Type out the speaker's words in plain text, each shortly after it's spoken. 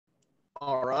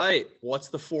All right, what's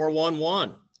the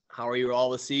 411? How are you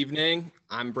all this evening?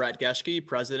 I'm Brett Geschke,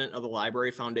 president of the Library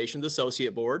Foundation's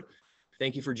Associate Board.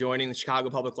 Thank you for joining the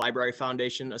Chicago Public Library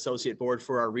Foundation Associate Board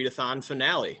for our Read-A-Thon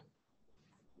finale.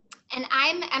 And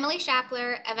I'm Emily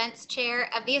Shapler, Events Chair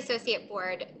of the Associate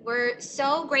Board. We're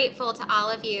so grateful to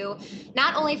all of you,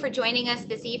 not only for joining us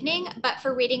this evening, but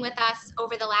for reading with us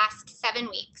over the last 7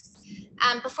 weeks.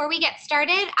 Before we get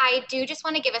started, I do just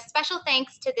want to give a special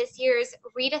thanks to this year's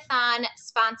Read-A-Thon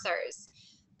sponsors.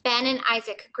 Ben and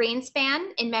Isaac Greenspan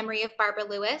in memory of Barbara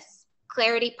Lewis,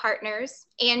 Clarity Partners,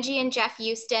 Angie and Jeff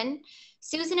Houston,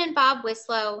 Susan and Bob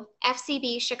Wislow,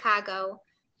 FCB Chicago,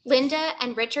 Linda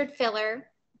and Richard Filler,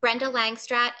 Brenda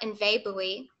Langstrat and Vay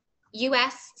Bowie,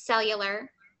 US Cellular,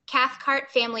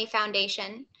 Cathcart Family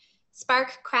Foundation,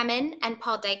 Spark Kremen and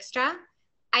Paul Dykstra,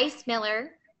 Ice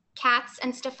Miller, Katz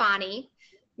and Stefani,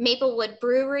 Maplewood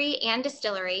Brewery and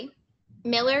Distillery,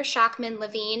 Miller, Shockman,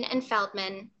 Levine and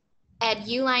Feldman, Ed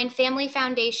Uline Family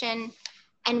Foundation,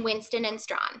 and Winston and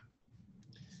Strawn.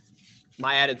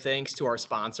 My added thanks to our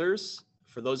sponsors.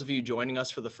 For those of you joining us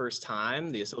for the first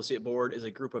time, the Associate Board is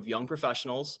a group of young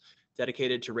professionals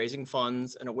dedicated to raising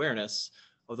funds and awareness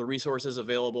of the resources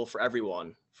available for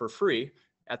everyone for free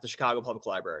at the Chicago Public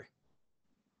Library.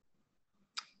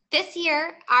 This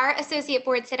year, our Associate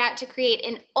Board set out to create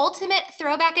an ultimate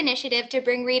throwback initiative to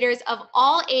bring readers of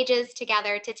all ages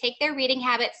together to take their reading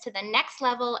habits to the next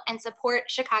level and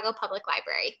support Chicago Public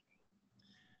Library.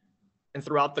 And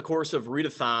throughout the course of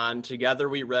Read-A-Thon, together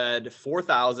we read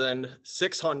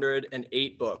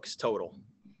 4,608 books total.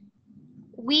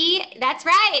 That's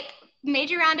right.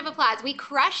 Major round of applause. We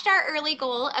crushed our early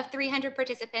goal of 300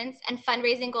 participants and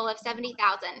fundraising goal of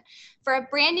 70,000. For a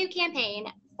brand new campaign,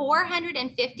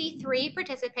 453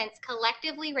 participants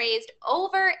collectively raised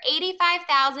over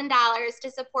 $85,000 to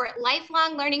support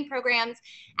lifelong learning programs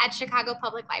at Chicago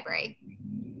Public Library.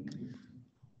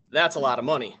 That's a lot of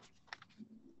money.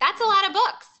 That's a lot of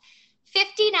books.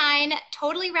 59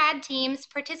 totally rad teams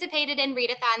participated in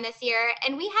Read-A-Thon this year,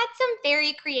 and we had some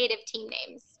very creative team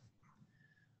names.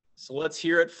 So let's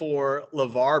hear it for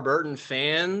LeVar Burton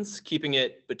fans, keeping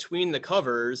it between the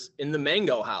covers in the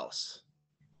Mango House.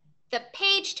 The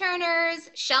Page Turners,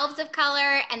 Shelves of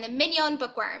Color, and the Mignon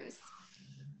Bookworms.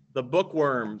 The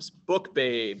Bookworms, Book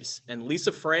Babes, and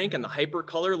Lisa Frank and the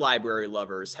Hypercolor Library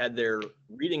Lovers had their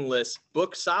reading list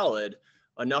book solid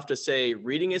enough to say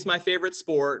reading is my favorite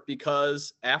sport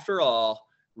because, after all,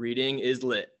 reading is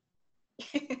lit.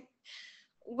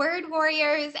 Word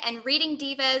Warriors and Reading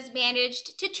Divas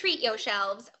managed to treat yo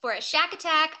shelves for a shack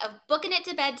attack of booking it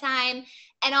to bedtime,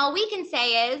 and all we can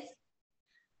say is,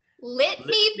 lit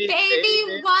me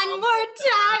baby one more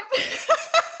time.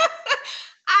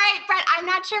 All right, Brett, I'm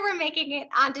not sure we're making it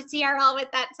onto TRL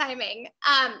with that timing.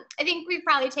 I think we've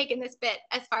probably taken this bit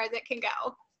as far as it can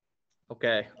go.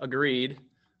 Okay, agreed.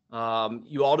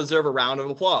 You all deserve a round of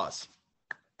applause.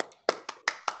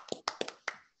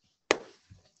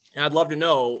 And I'd love to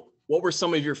know, what were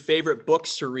some of your favorite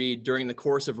books to read during the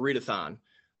course of Read-A-Thon?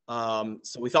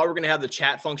 So we thought we were going to have the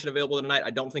chat function available tonight. I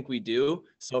don't think we do.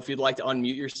 So if you'd like to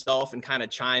unmute yourself and kind of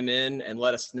chime in and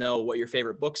let us know what your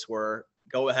favorite books were,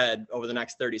 go ahead over the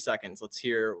next 30 seconds. Let's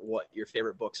hear what your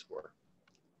favorite books were.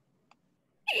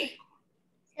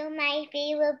 So my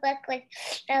favorite book was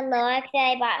the log that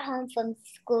I brought home from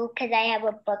school because I have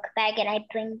a book bag and I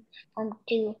bring home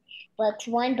 2 books.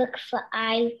 One book for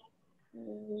I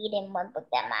read and one book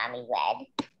that Mommy read.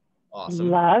 Awesome.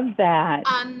 Love that.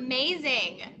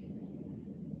 Amazing.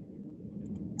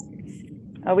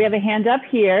 Oh, we have a hand up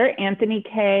here. Anthony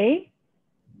K.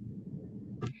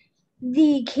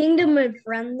 The Kingdom of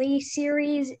Friendly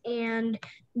series and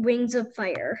Wings of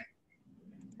Fire.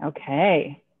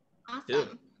 Okay. Awesome.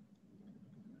 Good.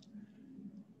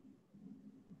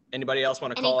 Anybody else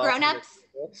want to call out? Any grown-ups?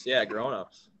 Yeah,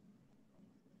 grown-ups.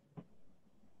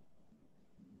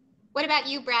 What about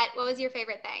you, Brett? What was your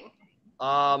favorite thing?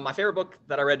 My favorite book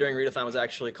that I read during Read-A-Thon was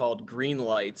actually called Green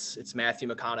Lights. It's Matthew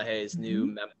McConaughey's new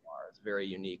memoir. It's a very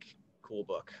unique, cool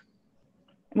book.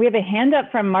 We have a hand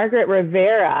up from Margaret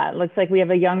Rivera. Looks like we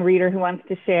have a young reader who wants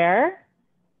to share.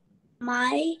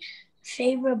 My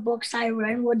favorite books I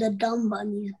read were the Dumb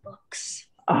Bunnies books.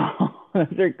 Oh,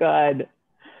 those are good.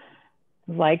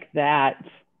 Like that.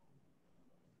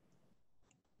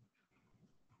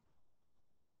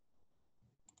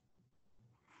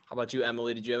 How about you,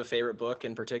 Emily? Did you have a favorite book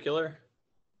in particular?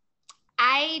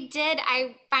 I did.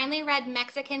 I finally read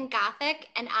Mexican Gothic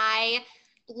and I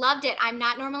loved it. I'm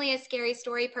not normally a scary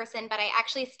story person, but I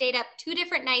actually stayed up 2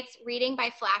 different nights reading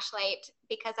by flashlight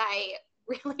because I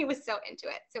really was so into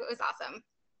it. So it was awesome.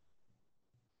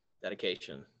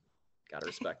 Dedication. Gotta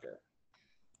respect it.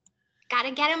 got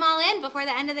to get them all in before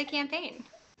the end of the campaign.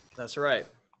 That's right.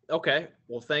 Okay.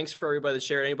 Well, thanks for everybody that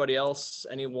shared. Anybody else?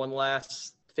 Any one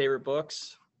last favorite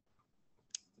books?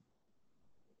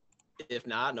 If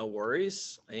not, no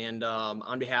worries. And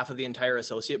on behalf of the entire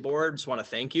associate board, just want to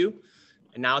thank you.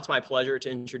 And now it's my pleasure to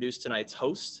introduce tonight's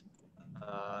host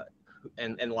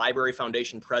and Library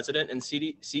Foundation president and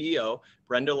CEO,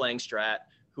 Brenda Langstrat,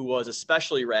 who was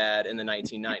especially rad in the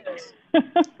 1990s.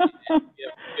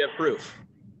 You have proof.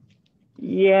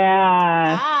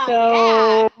 Yeah.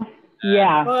 Oh,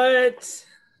 Yeah. But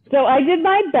So I did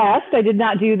my best. I did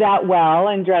not do that well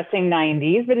in dressing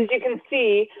 90s, but as you can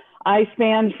see, I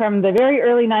spanned from the very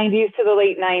early 90s to the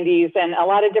late 90s and a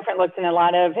lot of different looks and a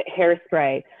lot of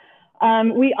hairspray.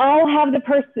 We all have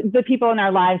the people in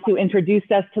our lives who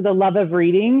introduced us to the love of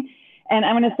reading. And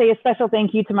I want to say a special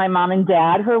thank you to my mom and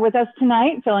dad who are with us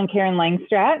tonight, Phil and Karen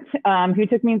Langstrat, who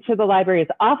took me to the library as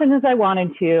often as I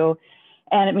wanted to.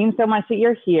 And it means so much that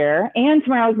you're here. And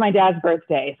tomorrow is my dad's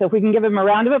birthday. So if we can give him a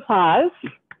round of applause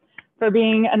for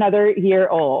being another year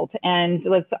old. And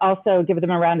let's also give them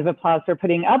a round of applause for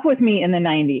putting up with me in the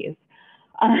 90s.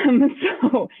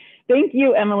 So thank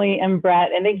you, Emily and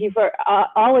Brett, and thank you for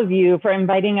all of you for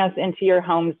inviting us into your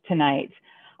homes tonight.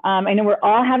 I know we're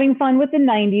all having fun with the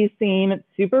 90s theme. It's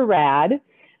super rad.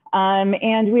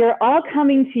 And we are all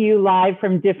coming to you live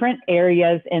from different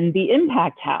areas in the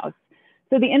Impact House.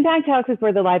 So the Impact House is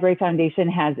where the Library Foundation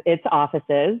has its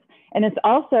offices. And it's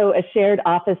also a shared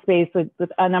office space with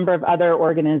a number of other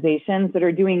organizations that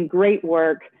are doing great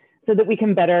work so that we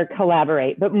can better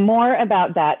collaborate, but more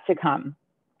about that to come.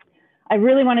 I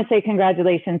really want to say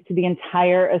congratulations to the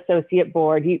entire associate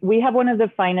board. We have one of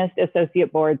the finest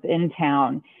associate boards in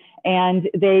town, and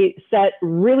they set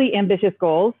really ambitious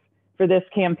goals for this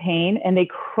campaign, and they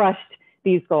crushed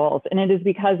these goals. And it is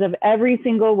because of every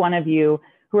single one of you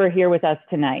who are here with us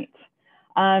tonight.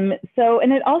 And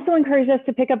it also encouraged us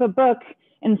to pick up a book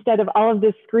instead of all of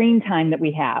the screen time that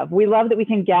we have. We love that we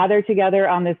can gather together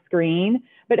on the screen,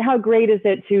 but how great is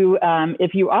it to,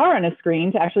 if you are on a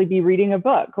screen, to actually be reading a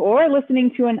book or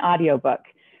listening to an audiobook.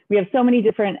 We have so many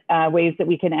different ways that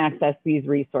we can access these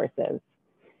resources.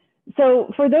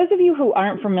 So for those of you who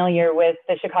aren't familiar with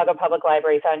the Chicago Public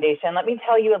Library Foundation, let me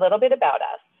tell you a little bit about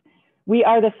us. We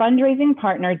are the fundraising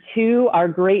partner to our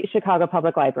great Chicago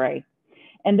Public Library.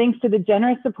 And thanks to the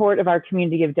generous support of our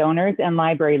community of donors and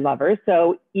library lovers,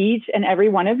 so each and every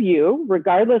one of you,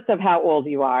 regardless of how old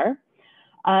you are,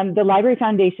 the Library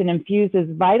Foundation infuses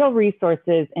vital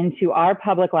resources into our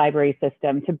public library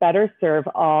system to better serve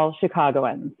all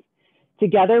Chicagoans.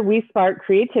 Together, we spark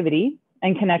creativity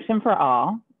and connection for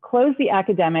all, close the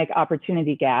academic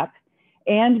opportunity gap,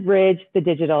 and bridge the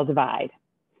digital divide.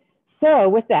 So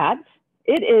with that,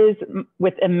 it is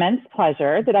with immense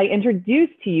pleasure that I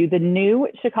introduce to you the new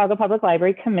Chicago Public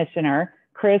Library Commissioner,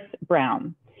 Chris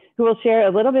Brown, who will share a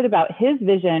little bit about his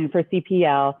vision for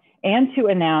CPL and to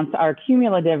announce our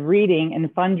cumulative reading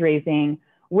and fundraising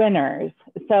winners.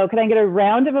 So can I get a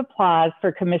round of applause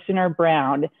for Commissioner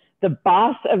Brown? The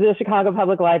boss of the Chicago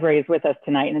Public Library is with us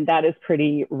tonight, and that is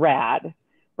pretty rad.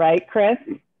 Right, Chris?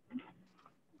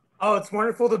 oh, it's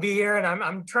wonderful to be here, and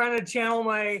I'm trying to channel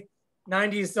my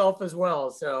 90s self as well,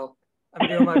 so I'm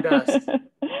doing my best.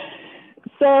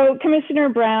 So Commissioner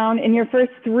Brown, in your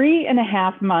first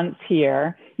 3.5 months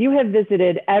here, you have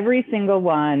visited every single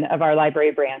one of our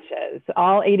library branches,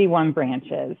 all 81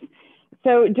 branches.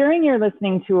 So during your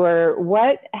listening tour,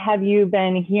 what have you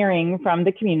been hearing from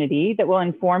the community that will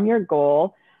inform your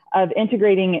goal of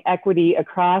integrating equity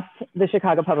across the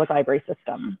Chicago Public Library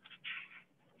system?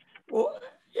 Well,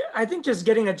 I think just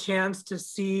getting a chance to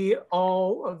see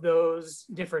all of those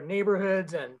different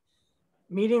neighborhoods and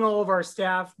meeting all of our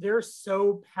staff, they're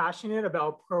so passionate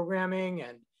about programming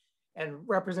and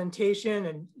representation,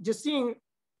 and just seeing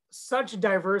such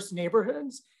diverse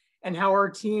neighborhoods and how our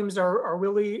teams are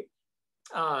really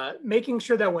making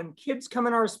sure that when kids come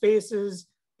in our spaces,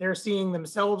 they're seeing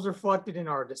themselves reflected in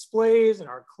our displays and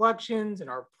our collections and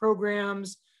our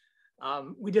programs.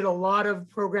 We did a lot of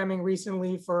programming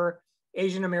recently for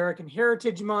Asian American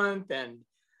Heritage Month, and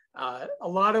a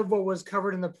lot of what was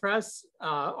covered in the press,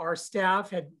 our staff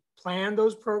had planned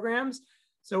those programs.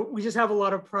 So we just have a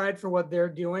lot of pride for what they're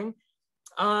doing.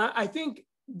 I think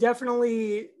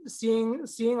definitely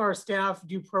seeing our staff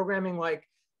do programming like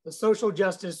the Social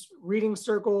Justice Reading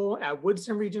Circle at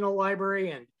Woodson Regional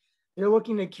Library, and they're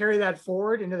looking to carry that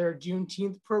forward into their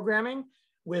Juneteenth programming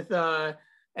with an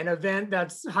event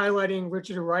that's highlighting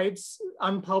Richard Wright's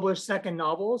unpublished second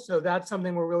novel. So that's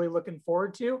something we're really looking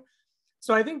forward to.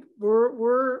 So I think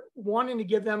we're wanting to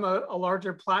give them a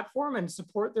larger platform and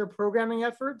support their programming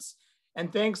efforts.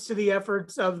 And thanks to the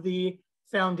efforts of the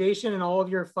foundation and all of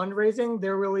your fundraising,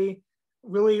 they're really,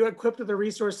 really equipped with the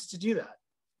resources to do that.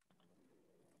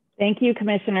 Thank you,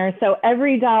 Commissioner. So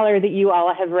every dollar that you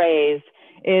all have raised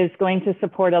is going to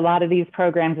support a lot of these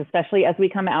programs, especially as we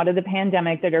come out of the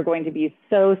pandemic, that are going to be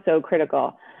so, so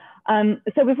critical.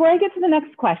 So before I get to the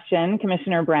next question,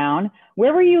 Commissioner Brown,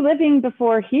 where were you living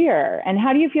before here? And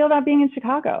how do you feel about being in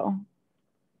Chicago?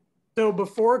 So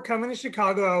before coming to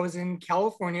Chicago, I was in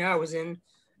California. I was in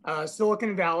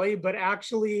Silicon Valley, but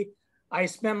actually I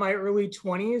spent my early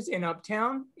 20s in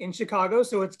Uptown in Chicago.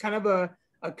 So it's kind of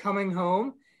a coming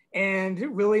home. And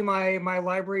really my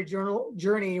library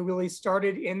journey really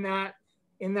started in that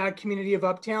community of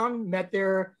Uptown, met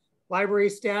their library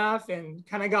staff and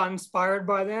kind of got inspired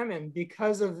by them. And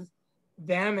because of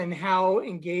them and how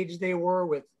engaged they were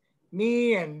with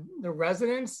me and the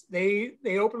residents, they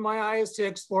opened my eyes to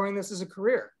exploring this as a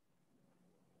career.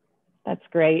 That's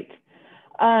great.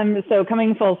 So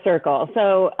coming full circle.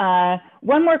 So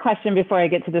one more question before I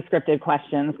get to the scripted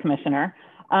questions, Commissioner.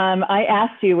 I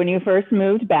asked you when you first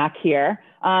moved back here,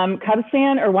 Cubs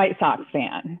fan or White Sox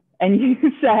fan? And you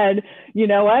said, you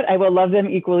know what, I will love them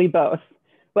equally both.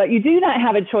 What you do not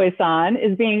have a choice on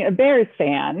is being a Bears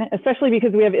fan, especially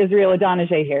because we have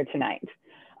Idonije here tonight,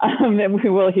 that we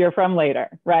will hear from later,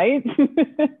 right?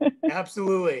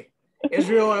 Absolutely.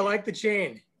 Israel, I like the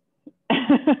chain.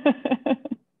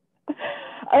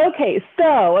 Okay,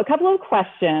 so a couple of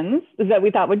questions that we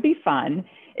thought would be fun.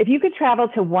 If you could travel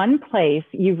to one place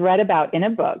you've read about in a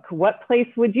book, what place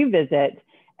would you visit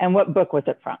and what book was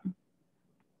it from?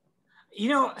 You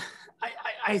know,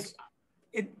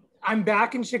 I'm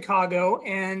back in Chicago,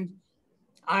 and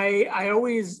I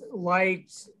always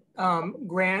liked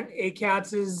Grant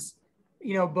Akatz's,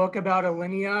 book about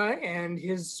Idonije and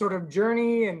his sort of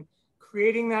journey and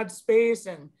creating that space.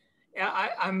 And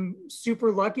I'm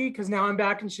super lucky because now I'm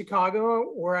back in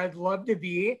Chicago where I'd love to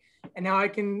be. And now I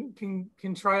can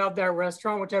try out that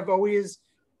restaurant, which I've always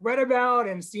read about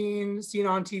and seen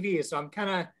on TV. So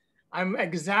I'm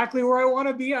exactly where I want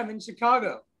to be. I'm in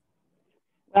Chicago.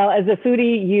 Well, as a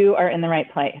foodie, you are in the right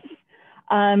place.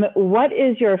 What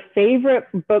is your favorite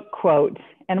book quote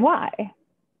and why?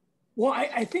 Well,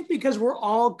 I think because we're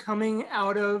all coming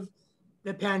out of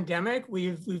the pandemic,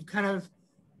 we've kind of,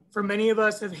 for many of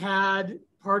us, have had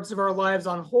parts of our lives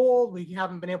on hold. We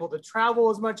haven't been able to travel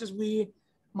as much as we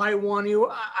might want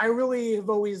to. I really have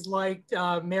always liked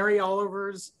Mary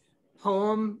Oliver's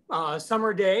poem,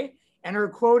 Summer Day. And her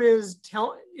quote is,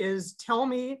 tell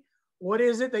me, what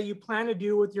is it that you plan to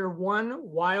do with your one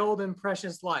wild and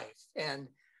precious life? And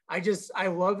I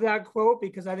love that quote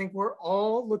because I think we're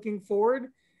all looking forward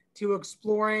to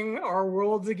exploring our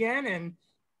worlds again and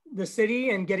the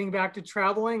city and getting back to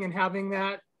traveling and having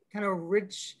that kind of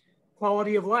rich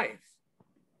quality of life.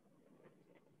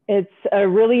 It's a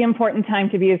really important time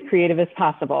to be as creative as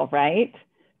possible, right?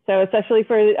 So especially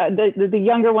for the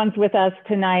younger ones with us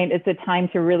tonight, it's a time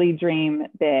to really dream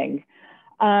big.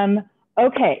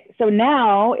 Okay, so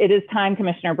now it is time,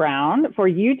 Commissioner Brown, for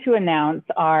you to announce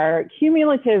our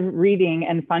cumulative reading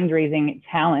and fundraising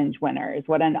challenge winners.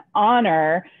 What an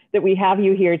honor that we have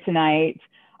you here tonight,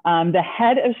 the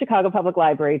head of Chicago Public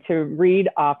Library, to read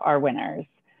off our winners.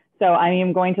 So I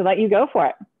am going to let you go for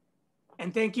it.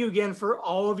 And thank you again for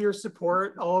all of your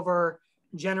support, all of our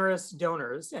generous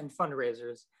donors and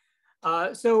fundraisers.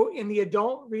 So in the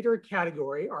adult reader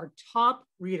category, our top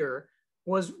reader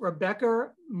was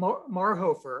Rebecca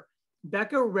Marhofer.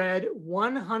 Becca read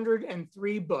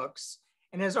 103 books,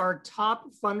 and as our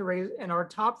top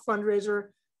fundraiser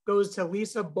goes to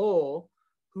Lisa Bowl,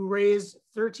 who raised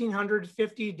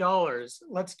 $1,350.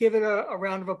 Let's give it a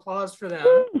round of applause for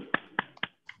them.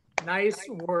 Nice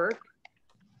work.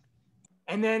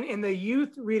 And then in the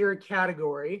youth reader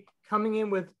category, coming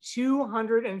in with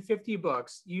 250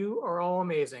 books, you are all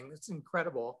amazing. It's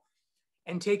incredible.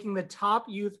 And taking the top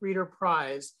youth reader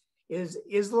prize is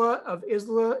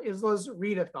Isla's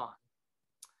Read-A-Thon.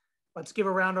 Let's give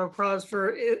a round of applause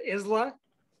for Isla.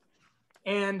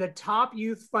 And the top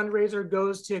youth fundraiser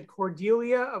goes to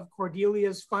Cordelia of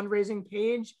Cordelia's fundraising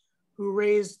page, who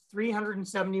raised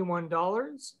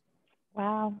 $371.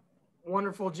 Wow.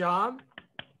 Wonderful job.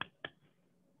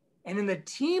 And in the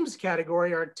teams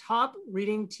category, our top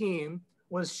reading team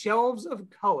was Shelves of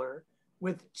Color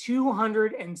with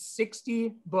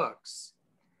 260 books.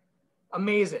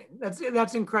 Amazing.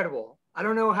 That's incredible. I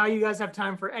don't know how you guys have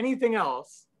time for anything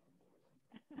else.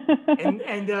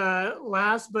 and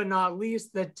last but not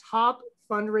least, the top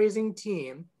fundraising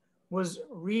team was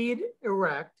Read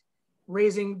Erect,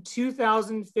 raising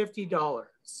 $2,050.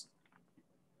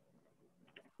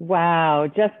 Wow,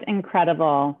 just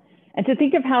incredible. And to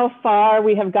think of how far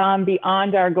we have gone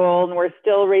beyond our goal, and we're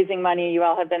still raising money. You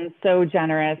all have been so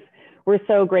generous. We're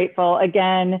so grateful.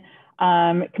 Again,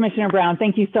 Commissioner Brown,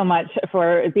 thank you so much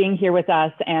for being here with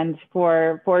us and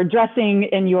for dressing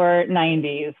in your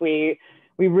 90s. We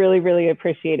really, really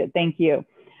appreciate it. Thank you.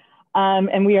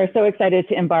 And we are so excited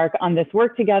to embark on this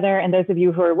work together. And those of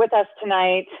you who are with us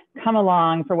tonight, come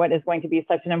along for what is going to be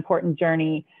such an important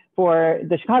journey for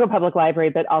the Chicago Public Library,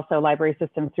 but also library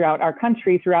systems throughout our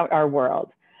country, throughout our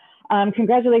world.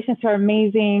 Congratulations to our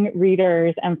amazing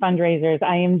readers and fundraisers.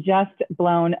 I am just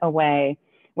blown away.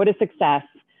 What a success.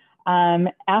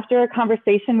 After a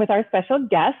conversation with our special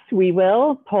guests, we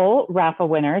will poll raffle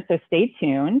winners, so stay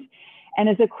tuned. And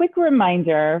as a quick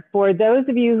reminder, for those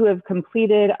of you who have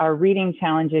completed our reading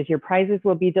challenges, your prizes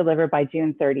will be delivered by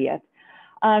June 30th.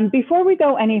 Before we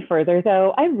go any further,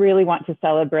 though, I really want to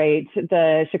celebrate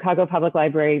the Chicago Public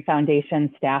Library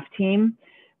Foundation staff team.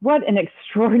 What an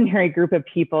extraordinary group of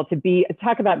people to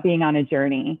talk about being on a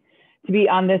journey, to be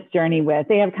on this journey with.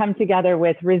 They have come together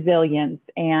with resilience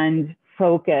and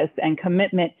focus and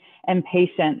commitment and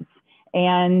patience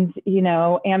and, you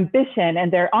know, ambition,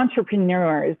 and they're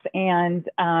entrepreneurs, and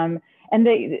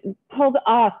they pulled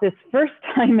off this first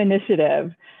time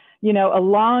initiative, you know,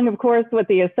 along, of course, with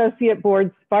the associate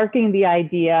board sparking the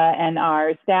idea, and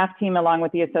our staff team along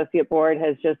with the associate board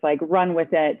has just like run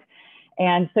with it.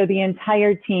 And so the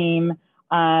entire team,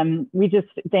 we just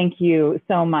thank you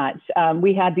so much.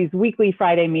 We had these weekly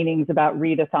Friday meetings about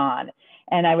Read-A-Thon.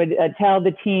 And I would tell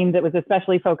the team that was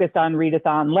especially focused on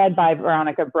Read-A-Thon, led by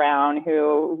Veronica Brown,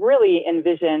 who really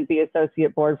envisioned the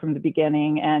associate board from the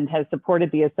beginning and has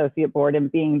supported the associate board in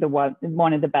being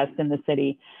one of the best in the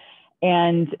city.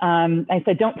 And I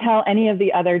said, don't tell any of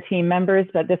the other team members,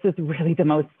 but this is really the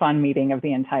most fun meeting of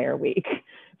the entire week.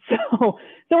 So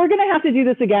we're going to have to do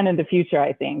this again in the future,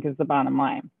 I think, is the bottom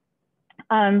line.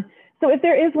 So if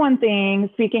there is one thing,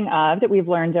 speaking of, that we've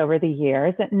learned over the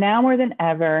years, that now more than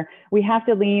ever, we have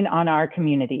to lean on our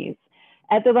communities.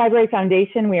 At the Library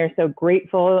Foundation, we are so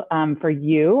grateful for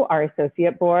you, our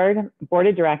associate board, board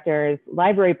of directors,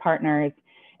 library partners,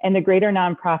 and the greater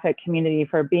nonprofit community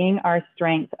for being our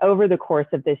strength over the course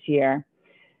of this year.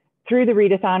 Through the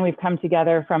Read-A-Thon, we've come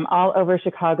together from all over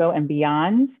Chicago and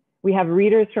beyond. We have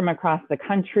readers from across the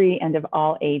country and of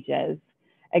all ages.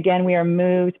 Again, we are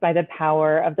moved by the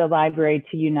power of the library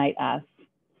to unite us.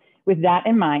 With that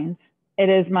in mind, it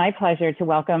is my pleasure to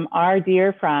welcome our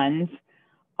dear friend,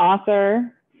 author,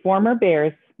 former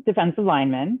Bears defensive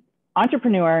lineman,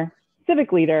 entrepreneur,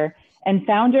 civic leader, and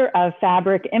founder of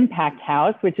Fabric Impact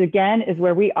House, which again is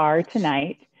where we are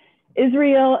tonight,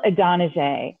 Israel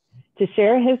Idonije, to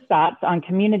share his thoughts on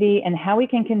community and how we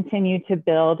can continue to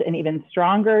build an even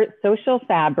stronger social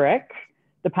fabric.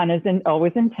 The pun is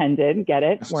always intended, get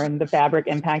it? We're in the Fabric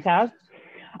Impact House.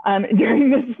 During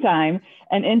this time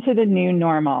and into the new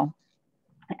normal.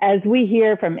 As we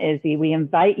hear from Izzy, we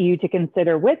invite you to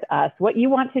consider with us what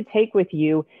you want to take with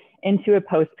you into a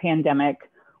post-pandemic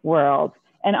world.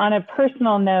 And on a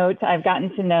personal note, I've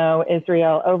gotten to know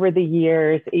Israel over the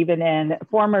years, even in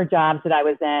former jobs that I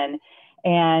was in,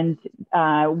 and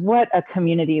what a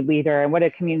community leader and what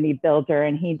a community builder.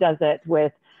 And he does it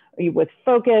with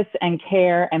focus and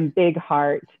care and big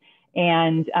heart.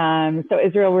 And so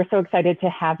Israel, we're so excited to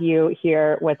have you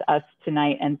here with us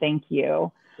tonight, and thank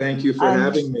you. Thank you for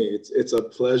having me. It's a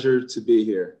pleasure to be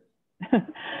here.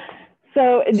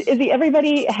 So Izzy,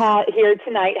 everybody here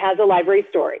tonight has a library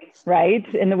story, right?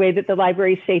 In the way that the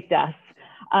library shaped us.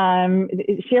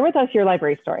 Share with us your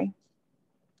library story.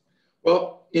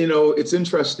 Well, you know, it's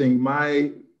interesting.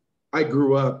 I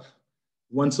grew up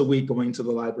once a week going to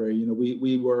the library. You know,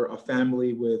 we were a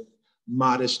family with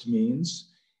modest means.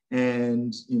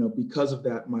 And, you know, because of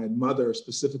that, my mother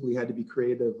specifically had to be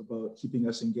creative about keeping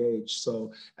us engaged.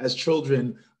 So as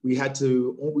children, we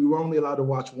were only allowed to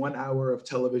watch 1 hour of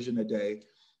television a day.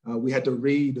 We had to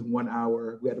read 1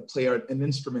 hour. We had to play an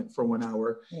instrument for 1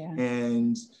 hour. Yeah.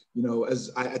 And, you know,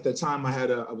 at the time I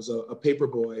was a paper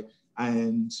boy,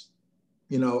 and,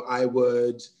 you know, I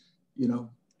would, you know,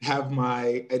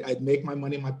 I'd make my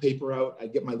money, my paper out.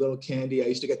 I'd get my little candy. I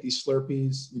used to get these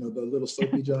Slurpees, you know, the little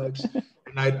Slurpee jugs.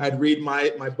 And I'd read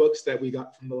my books that we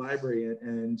got from the library.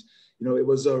 And, you know, it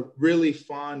was a really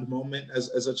fond moment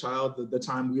as a child, the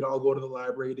time we'd all go to the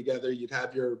library together. You'd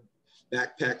have your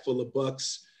backpack full of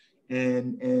books.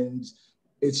 And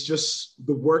it's just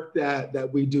the work that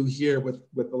we do here with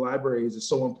the libraries is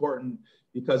so important,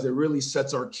 because it really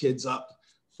sets our kids up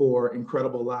for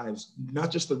incredible lives, not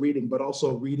just the reading, but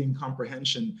also reading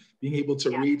comprehension, being able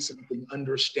to read something,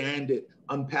 understand it,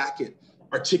 unpack it,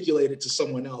 articulate it to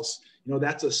someone else. You know,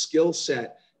 that's a skill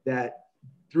set that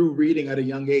through reading at a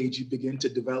young age, you begin to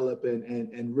develop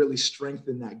and really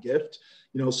strengthen that gift.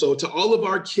 You know, so to all of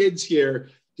our kids here,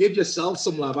 give yourself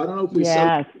some love. I don't know if we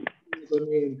Yes. I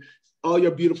mean, all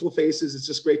your beautiful faces. It's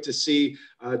just great to see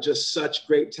just such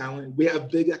great talent. We have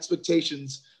big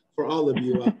expectations for all of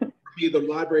you. For me, the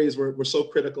libraries were so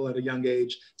critical at a young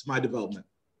age to my development.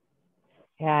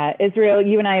 Yeah, Israel,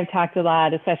 you and I have talked a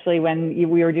lot, especially when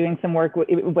we were doing some work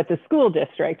with the school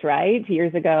district, right,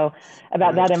 years ago,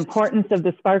 about that importance of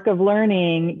the spark of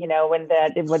learning, you know, when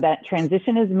that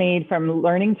transition is made from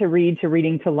learning to read to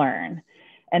reading to learn.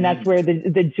 And that's where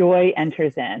the joy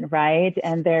enters in, right?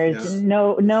 And there's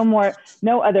no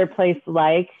other place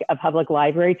like a public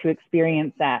library to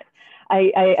experience that.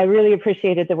 I really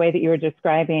appreciated the way that you were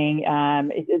describing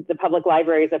the public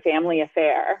library as a family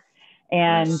affair.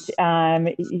 And,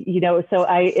 you know, so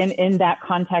in that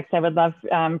context, I would love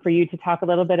for you to talk a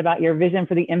little bit about your vision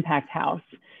for the Impact House,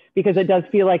 because it does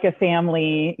feel like a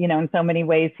family, you know, in so many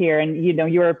ways here. And, you know,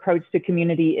 your approach to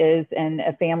community is in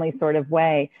a family sort of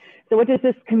way. So what does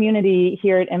this community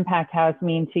here at Impact House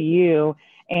mean to you?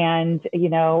 And, you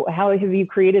know, how have you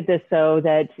created this so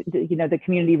that, you know, the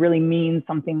community really means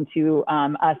something to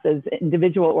us as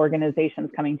individual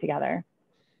organizations coming together?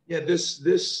 Yeah,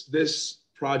 this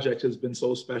project has been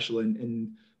so special,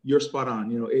 and you're spot on.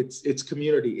 You know, it's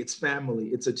community, it's family,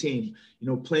 it's a team. You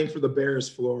know, playing for the Bears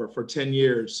for 10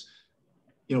 years,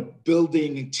 you know,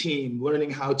 building a team, learning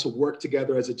how to work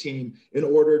together as a team in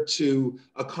order to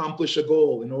accomplish a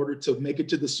goal, in order to make it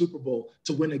to the Super Bowl,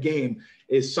 to win a game,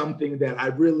 is something that I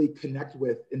really connect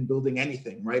with in building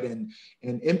anything, right? And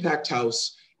Impact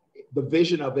House, the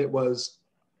vision of it was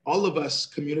all of us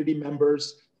community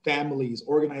members, families,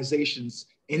 organizations,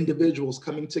 individuals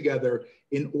coming together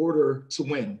in order to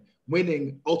win.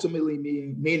 Winning ultimately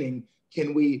meaning,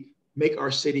 can we make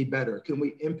our city better? Can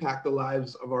we impact the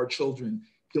lives of our children?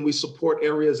 Can we support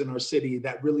areas in our city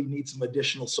that really need some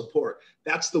additional support?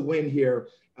 That's the win here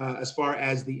as far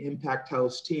as the Impact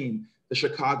House team, the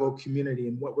Chicago community,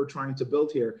 and what we're trying to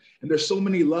build here. And there's so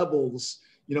many levels.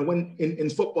 You know, when in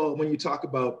football, when you talk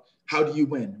about how do you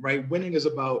win, right? Winning is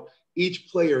about each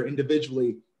player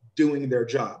individually doing their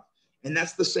job. And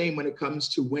that's the same when it comes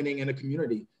to winning in a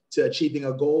community, to achieving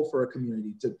a goal for a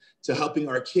community, to helping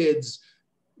our kids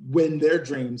win their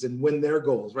dreams and win their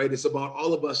goals, right? It's about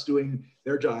all of us doing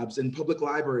their jobs. And public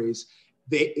libraries,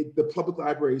 the public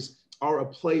libraries are a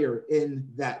player in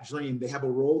that dream. They have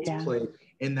a role to play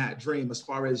in that dream as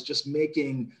far as just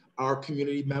making our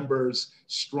community members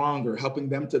stronger, helping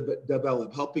them to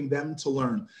develop, helping them to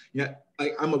learn. Yeah,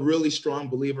 I'm a really strong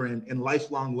believer in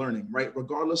lifelong learning, right?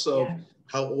 Regardless of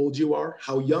how old you are,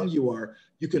 how young you are,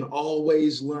 you can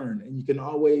always learn, and you can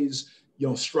always, you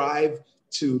know, strive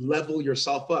to level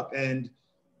yourself up. And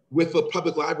with the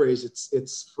public libraries,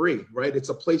 it's free, right? It's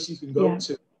a place you can go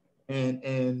to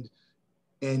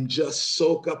and just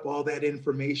soak up all that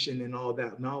information and all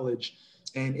that knowledge.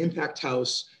 And Impact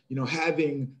House, you know,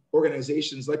 having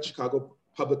organizations like Chicago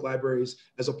Public Libraries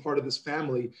as a part of this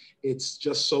family, it's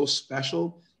just so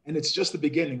special. And it's just the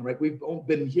beginning, right? We've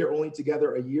been here only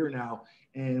together a year now,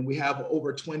 and we have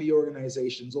over 20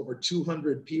 organizations, over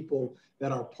 200 people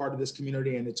that are part of this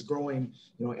community, and it's growing,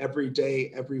 you know, every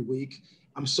day, every week.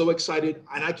 I'm so excited,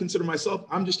 and I consider myself,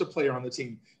 I'm just a player on the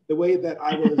team. The way that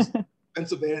I was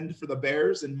defensive end for the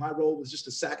Bears, and my role was just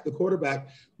to sack the quarterback,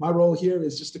 my role here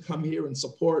is just to come here and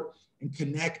support and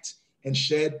connect and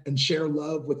share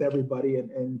love with everybody.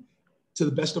 And to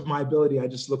the best of my ability, I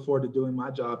just look forward to doing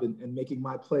my job and making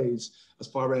my plays as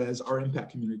far as our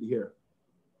impact community here.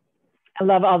 I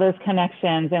love all those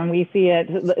connections, and we see it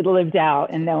lived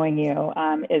out in knowing you,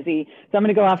 Izzy. So I'm going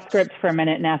to go off script for a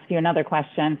minute and ask you another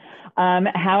question.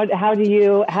 How do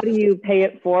you pay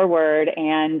it forward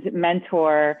and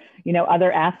mentor, you know,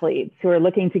 other athletes who are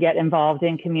looking to get involved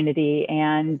in community?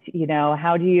 And, you know,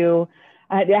 how do you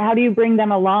bring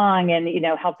them along and, you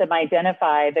know, help them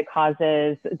identify the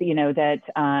causes, you know, that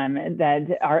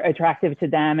are attractive to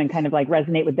them and kind of like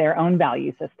resonate with their own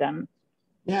value system?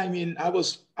 Yeah, I mean, I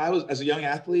was as a young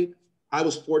athlete, I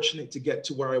was fortunate to get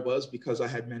to where I was because I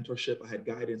had mentorship, I had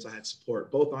guidance, I had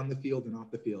support, both on the field and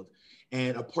off the field.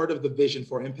 And a part of the vision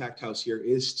for Impact House here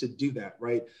is to do that,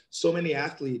 right? So many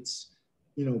athletes,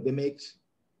 you know, they make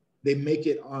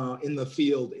it in the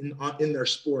field, in their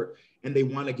sport, and they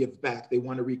want to give back, they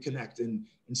want to reconnect, and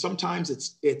sometimes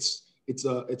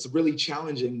it's really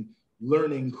challenging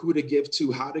learning who to give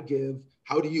to, how to give,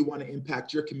 how do you want to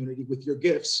impact your community with your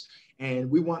gifts.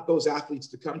 And we want those athletes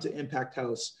to come to Impact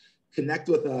House, connect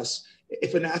with us.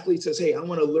 If an athlete says, hey, I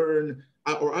want to learn,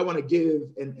 or I want to give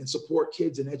and support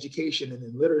kids in education and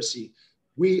in literacy,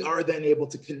 we are then able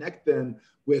to connect them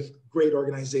with great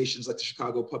organizations like the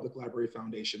Chicago Public Library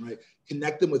Foundation, right?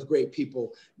 Connect them with great people,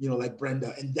 you know, like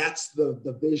Brenda. And that's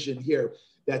the vision here,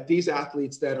 that these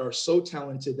athletes that are so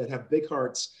talented, that have big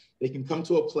hearts, they can come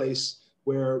to a place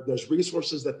where there's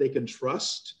resources that they can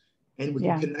trust, and we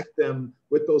can connect them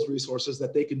with those resources,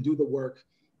 that they can do the work,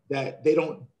 that they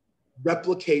don't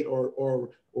replicate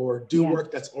or do work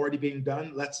that's already being done.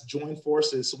 Let's join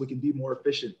forces so we can be more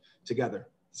efficient together.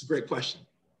 It's a great question.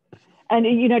 And,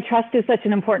 you know, trust is such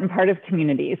an important part of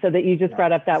community. So that you just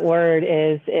brought up that word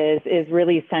is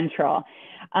really central.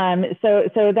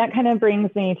 So that kind of brings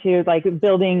me to like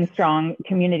building strong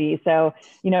communities. So,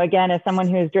 you know, again, as someone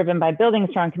who is driven by building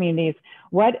strong communities,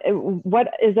 what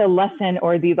is a lesson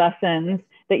or the lessons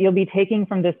that you'll be taking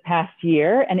from this past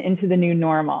year and into the new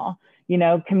normal? You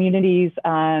know, communities,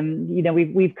 you know,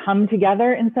 we've come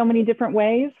together in so many different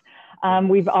ways.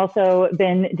 We've also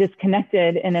been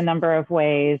disconnected in a number of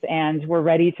ways, and we're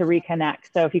ready to reconnect.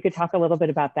 So if you could talk a little bit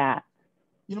about that.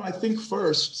 You know, I think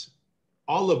first,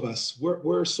 all of us,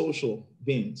 we're social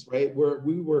beings, right?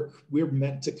 We're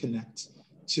meant to connect,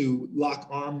 to lock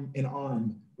arm in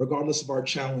arm, regardless of our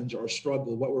challenge, our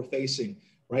struggle, what we're facing,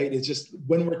 right? It's just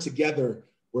when we're together,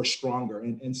 we're stronger.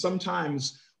 And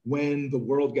sometimes when the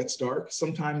world gets dark,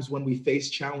 sometimes when we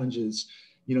face challenges,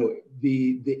 you know,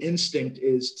 the instinct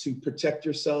is to protect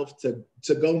yourself,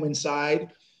 to go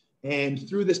inside. And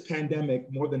through this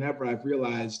pandemic, more than ever, I've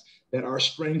realized that our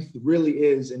strength really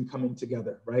is in coming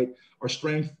together, right? Our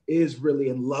strength is really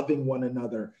in loving one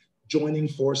another, joining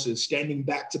forces, standing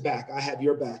back to back. I have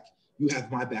your back, you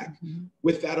have my back. Mm-hmm.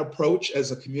 With that approach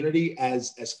as a community,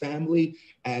 as family,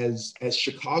 as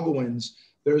Chicagoans,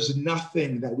 there's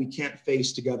nothing that we can't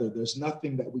face together. There's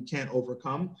nothing that we can't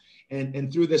overcome.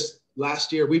 And through this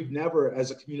last year, we've never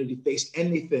as a community faced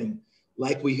anything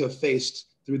like we have faced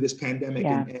through this pandemic.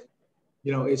 Yeah. And,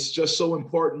 you know, it's just so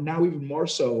important now, even more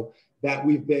so, that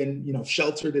we've been, you know,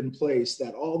 sheltered in place,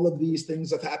 that all of these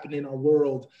things have happened in our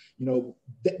world, you know,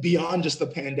 beyond just the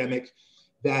pandemic,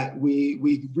 that we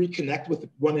reconnect with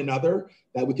one another,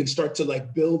 that we can start to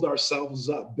like build ourselves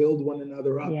up, build one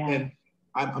another up. Yeah. And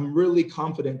I'm really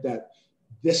confident that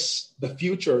the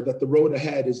future, that the road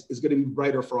ahead is going to be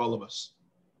brighter for all of us.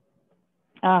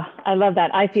 Oh, I love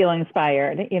that. I feel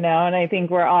inspired, you know, and I think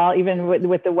we're all, even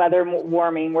with the weather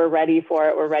warming, we're ready for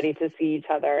it. We're ready to see each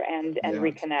other and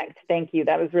reconnect. Thank you.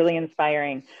 That was really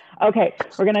inspiring. Okay,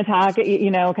 we're going to talk,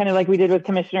 you know, kind of like we did with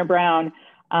Commissioner Brown,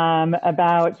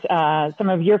 about some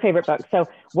of your favorite books. So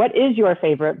what is your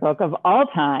favorite book of all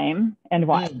time and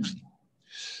why?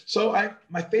 So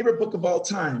my favorite book of all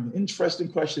time, interesting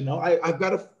question. No, I've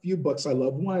got a few books I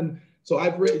love. One, so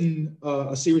I've written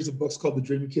a series of books called The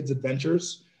Dreaming Kids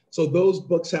Adventures. So those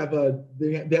books have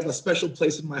they have a special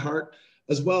place in my heart,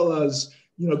 as well as,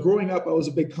 you know, growing up, I was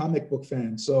a big comic book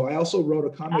fan. So I also wrote a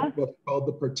comic book called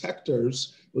The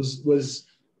Protectors. Was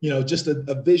you know, just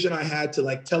a vision I had to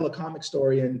like tell a comic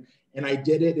story, and I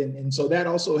did it. And so that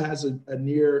also has a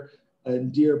near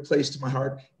and dear place to my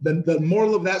heart. The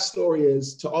moral of that story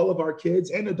is, to all of our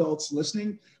kids and adults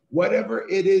listening, whatever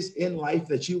it is in life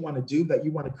that you want to do, that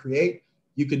you want to create,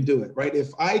 you can do it, right?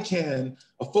 If I can,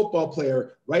 a football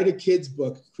player, write a kid's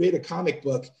book, create a comic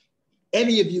book,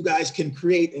 any of you guys can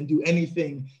create and do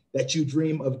anything that you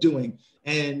dream of doing.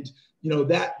 And, you know,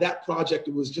 that project,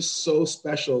 it was just so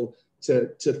special to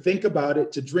think about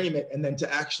it, to dream it, and then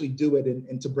to actually do it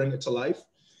and to bring it to life.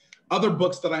 Other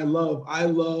books that I love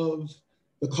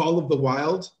The Call of the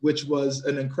Wild, which was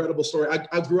an incredible story.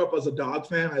 I grew up as a dog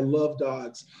fan. I love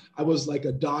dogs. I was like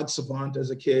a dog savant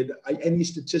as a kid. Any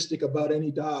statistic about any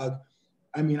dog,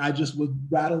 I mean, I just would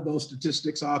rattle those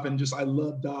statistics off, and I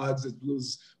love dogs. It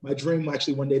was my dream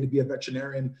actually one day to be a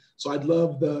veterinarian. So I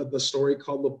love the story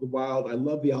Call of the Wild. I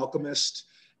love The Alchemist.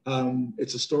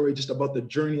 It's a story just about the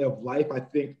journey of life. I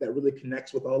think that really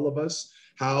connects with all of us,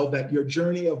 how that your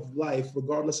journey of life,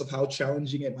 regardless of how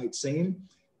challenging it might seem,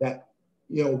 that,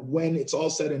 you know, when it's all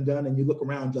said and done and you look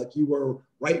around, like you were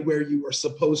right where you were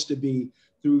supposed to be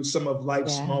through some of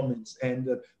life's moments, and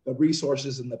the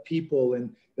resources and the people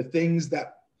and the things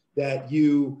that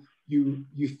you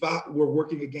thought were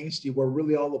working against you were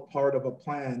really all a part of a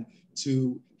plan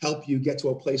to help you get to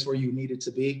a place where you needed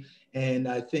to be. And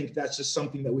I think that's just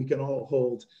something that we can all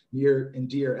hold near and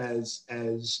dear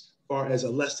as far as a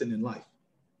lesson in life.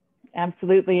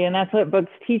 Absolutely. And that's what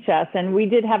books teach us. And we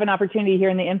did have an opportunity here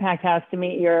in the Impact House to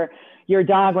meet your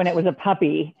dog when it was a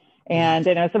puppy. And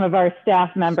I know some of our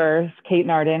staff members, Kate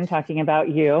and Arden, talking about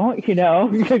you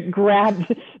know,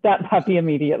 grabbed that puppy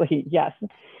immediately. Yes.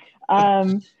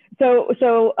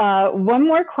 One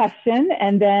more question,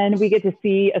 and then we get to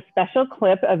see a special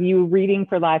clip of you reading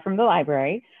for Live from the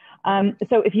Library.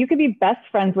 So if you could be best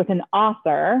friends with an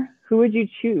author, who would you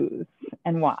choose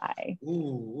and why?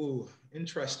 Ooh,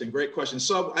 interesting. Great question.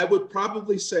 So I would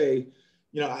probably say,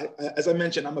 as I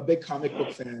mentioned, I'm a big comic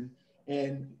book fan.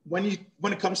 And when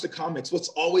it comes to comics, what's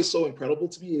always so incredible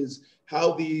to me is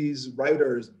how these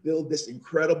writers build this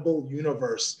incredible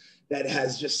universe that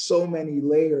has just so many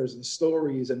layers and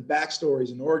stories and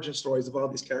backstories and origin stories of all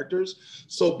these characters.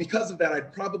 So because of that,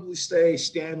 I'd probably say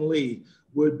Stan Lee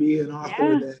would be an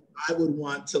author that I would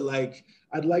want to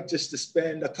I'd like just to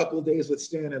spend a couple of days with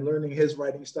Stan and learning his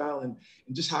writing style and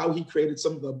just how he created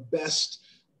some of the best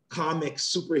comic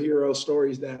superhero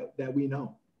stories that we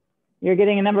know. You're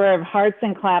getting a number of hearts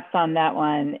and claps on that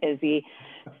one, Izzy.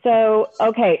 So,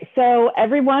 okay, so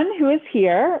everyone who is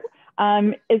here,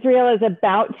 Israel is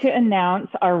about to announce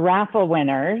our raffle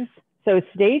winners, so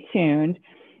stay tuned.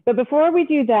 But before we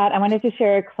do that, I wanted to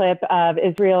share a clip of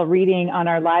Israel reading on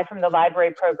our Live from the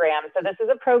Library program. So this is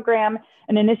a program,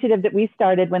 an initiative that we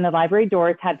started when the library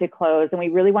doors had to close, and we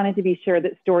really wanted to be sure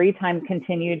that story time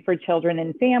continued for children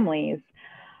and families.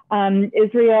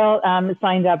 Israel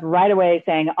signed up right away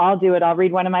saying, I'll do it, I'll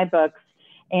read one of my books.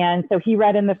 And so he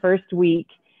read in the first week.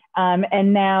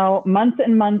 And now months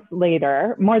and months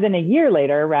later, more than a year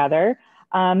later rather,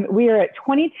 we are at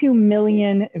 22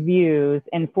 million views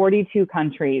in 42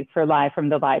 countries for Live from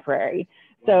the Library.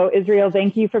 So Israel,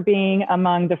 thank you for being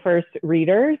among the first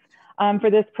readers for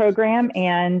this program.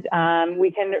 And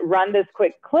we can run this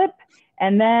quick clip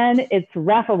and then it's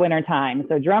raffle winner time.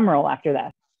 So drum roll after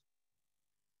that.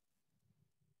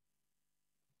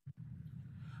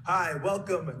 Hi,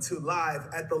 welcome to Live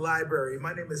at the Library.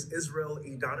 My name is Israel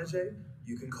Idonije.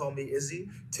 You can call me Izzy.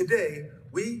 Today,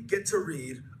 we get to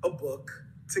read a book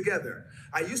together.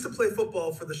 I used to play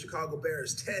football for the Chicago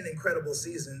Bears, 10 incredible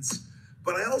seasons,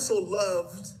 but I also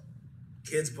loved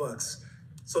kids' books.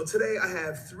 So today I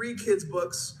have 3 kids'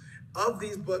 books. Of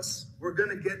these books, we're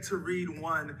gonna get to read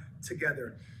one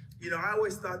together. I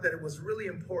always thought that it was really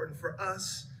important for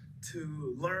us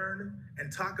to learn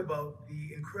and talk about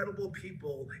the incredible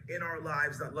people in our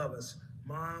lives that love us.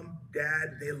 Mom,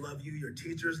 dad, they love you. Your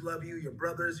teachers love you, your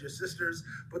brothers, your sisters.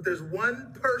 But there's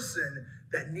one person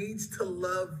that needs to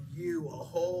love you a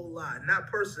whole lot. And that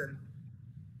person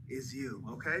is you,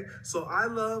 okay? So I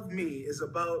Love Me is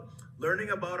about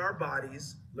learning about our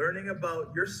bodies, learning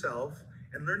about yourself,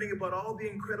 and learning about all the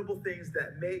incredible things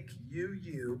that make you,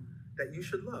 you, that you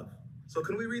should love. So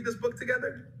can we read this book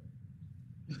together?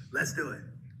 Let's do it.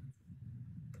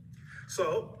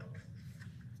 So,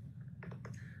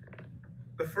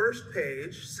 the first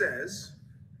page says,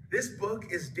 this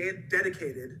book is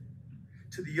dedicated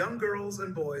to the young girls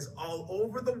and boys all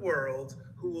over the world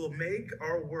who will make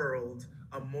our world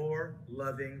a more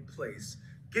loving place.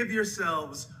 Give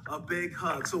yourselves a big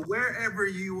hug. So wherever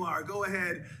you are, go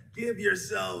ahead, give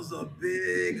yourselves a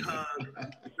big hug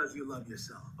because you love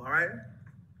yourself, all right?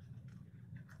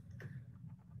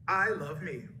 I Love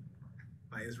Me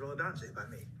by Israel Idonije, by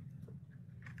me.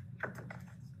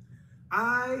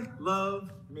 I love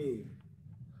me,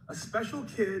 a special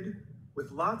kid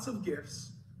with lots of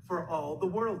gifts for all the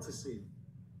world to see.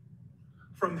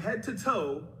 From head to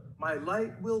toe, my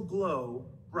light will glow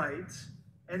bright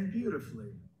and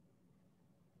beautifully.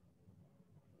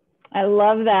 I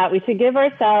love that. We should give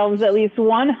ourselves at least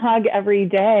one hug every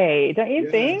day. Don't you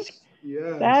think?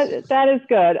 Yes. That is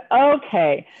good.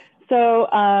 Okay. So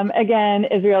again,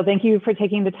 Israel, thank you for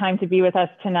taking the time to be with us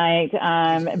tonight.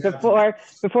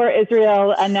 Before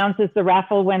Israel announces the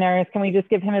raffle winners, can we just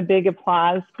give him a big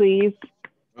applause, please?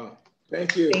 Oh,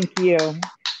 thank you. Thank you.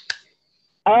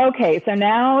 Okay, so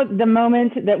now the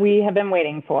moment that we have been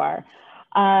waiting for.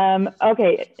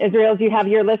 Okay, Israel, do you have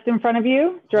your list in front of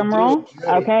you? Drum roll.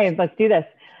 Okay, let's do this.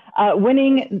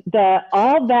 Winning the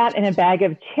All That in a Bag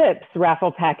of Chips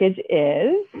raffle package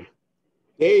is...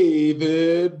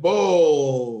 David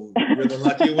Bold. You're the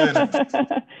lucky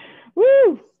winner.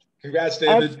 Woo! Congrats,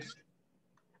 David.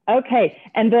 Okay,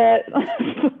 and the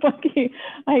lucky,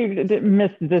 I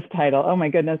missed this title. Oh my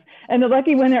goodness. And the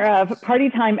lucky winner of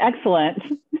Party Time Excellent,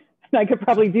 I could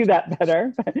probably do that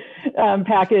better,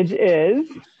 package is...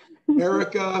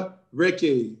 Erica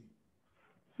Ricky.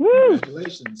 Woo!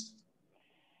 Congratulations.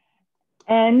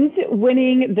 And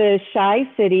winning the Shy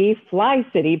City Fly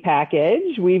City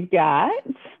package, we've got...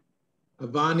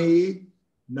 Avani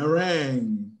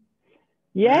Narang.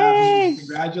 Yay!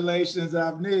 Congratulations,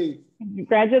 Avni.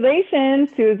 Congratulations,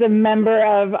 who's a member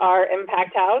of our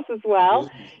Impact House as well.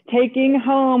 Yeah. Taking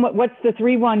home, what's the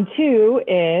 312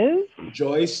 is?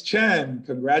 Joyce Chen.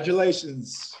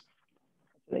 Congratulations.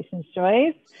 Congratulations,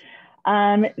 Joyce.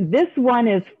 This one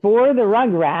is For the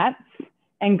Rugrats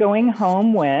and Going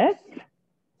Home with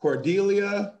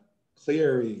Cordelia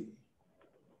Cleary.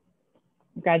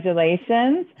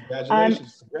 Congratulations.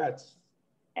 Congratulations. Congrats.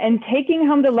 And taking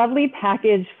home the lovely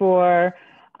package for,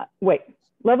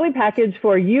 lovely package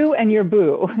for you and your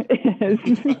boo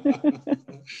is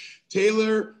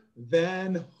Taylor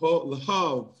Van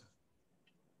Hove.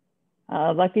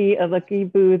 a lucky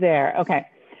boo there. Okay.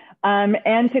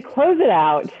 And to close it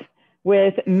out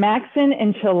with Maxon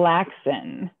and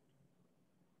Chillaxin.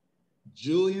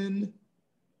 Julian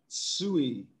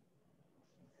Sui.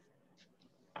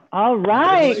 All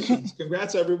right. Congratulations.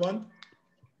 Congrats, everyone.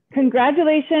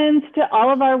 Congratulations to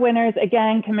all of our winners.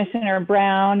 Again, Commissioner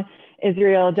Brown,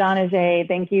 Israel, Idonije,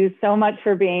 thank you so much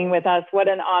for being with us. What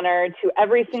an honor. To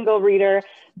every single reader,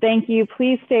 thank you.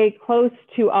 Please stay close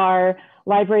to our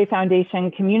Library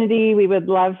Foundation community. We would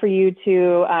love for you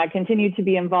to continue to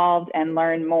be involved and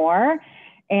learn more.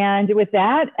 And with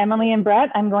that, Emily and Brett,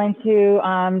 I'm going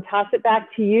to toss it back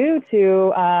to you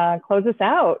to close us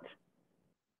out.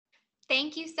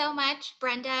 Thank you so much,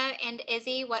 Brenda and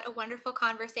Izzy. What a wonderful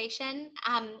conversation.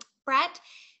 Brett,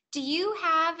 do you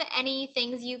have any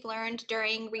things you've learned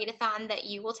during Read-A-Thon that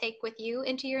you will take with you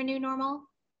into your new normal?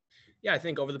 Yeah, I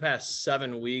think over the past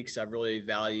 7 weeks, I've really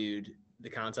valued the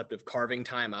concept of carving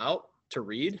time out to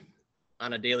read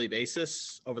on a daily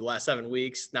basis. Over the last 7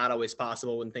 weeks, not always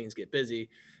possible when things get busy,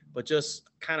 but just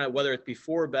kind of whether it's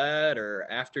before bed or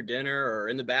after dinner or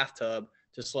in the bathtub,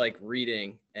 just like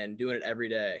reading and doing it every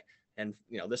day. And,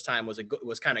 you know, this time was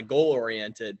kind of goal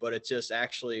oriented, but it just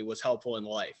actually was helpful in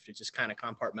life to just kind of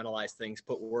compartmentalize things,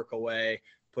 put work away,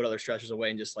 put other stressors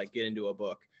away, and just like get into a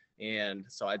book. And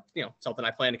so something I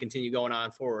plan to continue going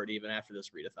on forward even after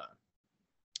this Read-A-Thon.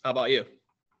 How about you?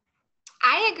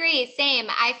 I agree. Same.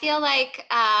 I feel like,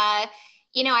 I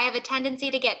have a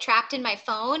tendency to get trapped in my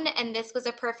phone, and this was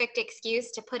a perfect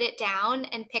excuse to put it down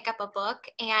and pick up a book.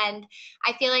 And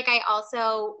I feel like I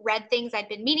also read things I'd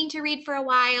been meaning to read for a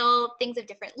while, things of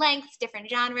different lengths, different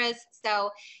genres.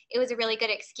 So it was a really good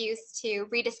excuse to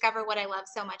rediscover what I love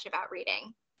so much about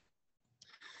reading.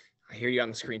 I hear you on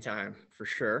the screen time for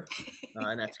sure.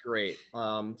 And that's great.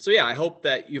 So yeah, I hope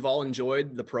that you've all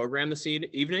enjoyed the program this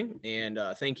evening. And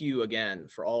thank you again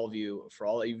for all of you, for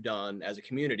all that you've done as a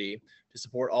community to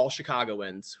support all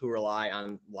Chicagoans who rely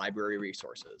on library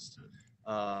resources.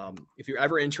 If you're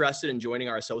ever interested in joining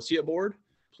our associate board,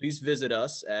 please visit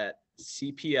us at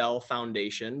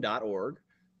cplfoundation.org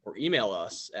or email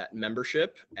us at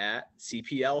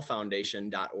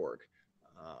membership@cplfoundation.org.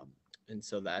 And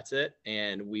so that's it.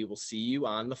 And we will see you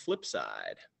on the flip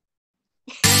side.